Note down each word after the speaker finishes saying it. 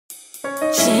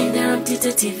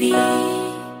JRMTITATV,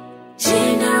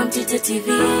 JRMTITATV,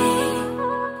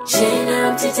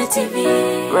 JRMTITATV,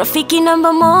 rafiki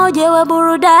namba moja wa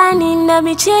burudani na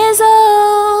michezo.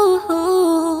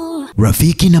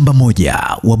 Rafiki namba moja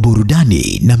wa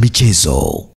burudani na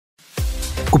michezo.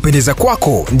 Kupendeza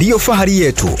kwako ndiyo fahari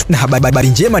yetu, na habari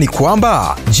njema ni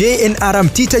kwamba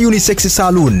JRMTITA Unisex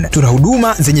Saloon tuna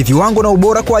huduma zenye viwango na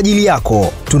ubora kwa ajili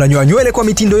yako. Tunanyoa nywele kwa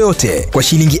mitindo yote kwa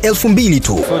shilingi 2,000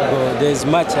 tu. Football, there is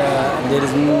much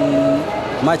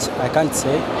I can't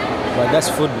say, but that's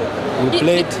football. We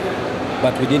played,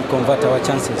 but we didn't convert our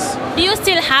chances. Do you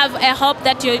still have a hope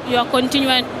that you are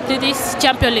continuing to this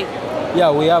Champions League?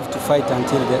 Yeah, we have to fight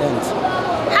until the end.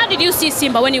 How did you see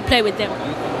Simba when you play with them?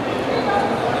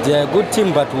 They're a good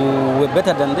team, but we were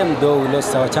better than them, though we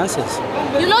lost our chances.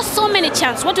 You lost so many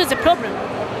chances. What was the problem?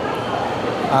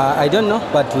 I don't know,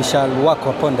 but we shall work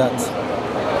upon that.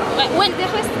 When the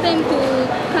first time to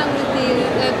come with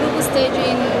the group stage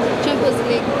in Champions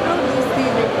League, how do you see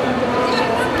the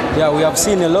competition? Yeah, we have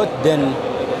seen a lot, then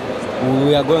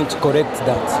we are going to correct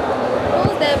that. Who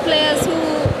the players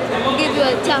who give you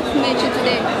a tough match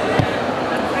today?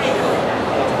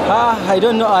 I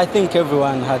don't know. I think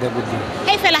everyone had a good game.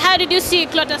 Hey fella, how did you see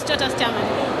Chama?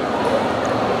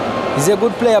 He's a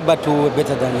good player, but we were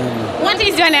better than him. What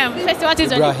is your name? First, what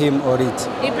is Ibrahim Orit.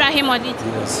 Ibrahim Orit.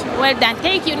 Yes. Well done.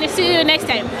 Thank you. See you next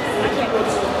time.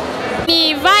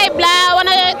 Ni vibe la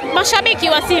mashabiki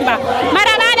wa Simba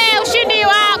mara baada ya ushindi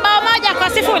wa bao moja kwa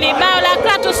sifuri, bao la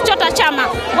Chama.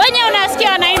 Wenyewe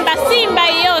unasikia wanaimba Simba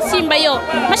hiyo, Simba hiyo.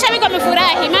 Mashabiki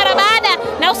wamefurahi mara baada,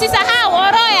 na usisahau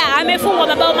Oroya amefungwa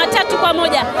mabao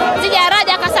 3-1 dhidi ya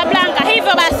Raja Casablanca.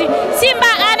 Hivyo basi Simba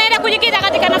anaenda kujikita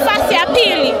katika nafasi ya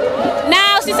pili, na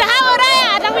usisahau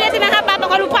Oroya atakuja tena hapa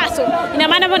kwa Lupaso. Ina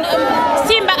maana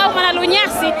Simba au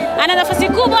Mwanalunyasi ana nafasi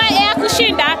kubwa ya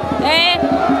kushinda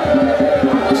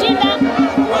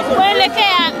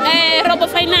kuelekea robo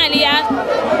finali ya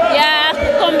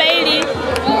kombe hili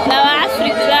la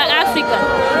Afrika.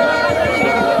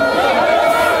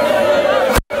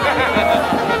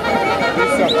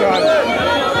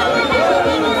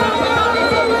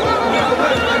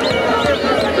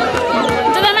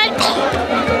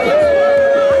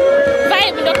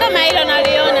 Vibe ndo kama hilo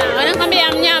naliona.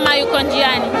 Wanakwambia mnyama yuko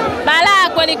njiani. Balaa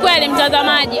kweli kweli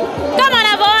mtazamaji. Kama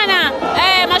unavyoona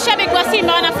mashabiki wa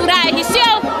Simba wanafurahi. Sio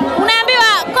unaambiwa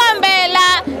kombe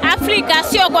la Afrika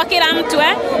sio kwa kila mtu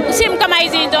Simu kama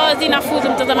hizi ndo zinafuzu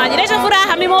mtazamaji. Leta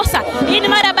furaha mimosa. Hii ni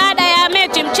mara baada ya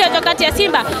mechi, mchezo kati ya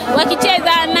Simba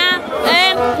wakicheza na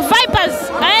Vipers,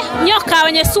 nyoka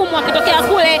wenye sumu wakitokea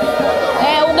kule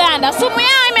Uganda. Sumu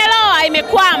yao imeloa,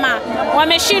 imekwama.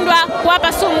 Wameshindwa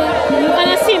kuwapa sumu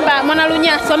wana Simba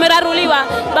Mwanalunyasi, wameraruliwa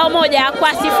bao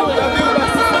 1-0.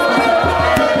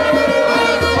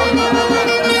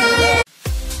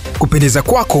 Kupendeza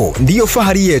kwako ndiyo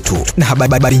fahari yetu, na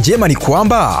habari njema ni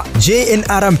kwamba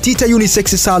JRMTITA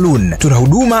Unisex Saloon tuna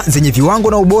huduma zenye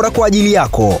viwango na ubora kwa ajili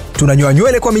yako. Tunanyoa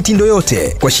nywele kwa mitindo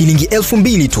yote kwa shilingi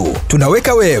 2,000 tu.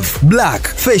 Tunaweka wave,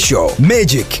 black, facial,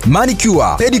 magic, manicure,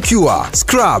 pedicure,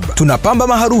 scrub. Tunapamba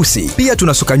maharusi. Pia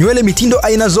tunasuka nywele mitindo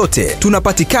aina zote.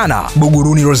 Tunapatikana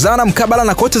Buguruni Rozana mkabala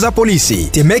na kota za polisi,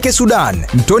 Temeke Sudan,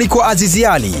 Mtoni kwa Azizi,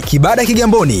 Kibada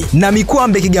Kigamboni na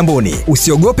Mikwambe Kigamboni.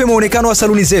 Usiogope muonekano wa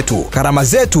saluni zetu. Karama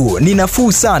zetu ni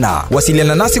nafuu sana.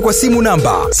 Wasiliana nasi kwa simu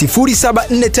namba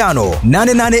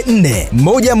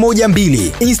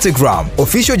 0745-884-112. Instagram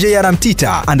official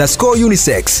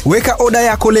JRMTITA_unisex. Weka oda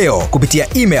yako leo kupitia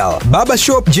email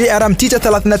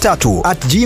babashopjrmtita33@gmail.com.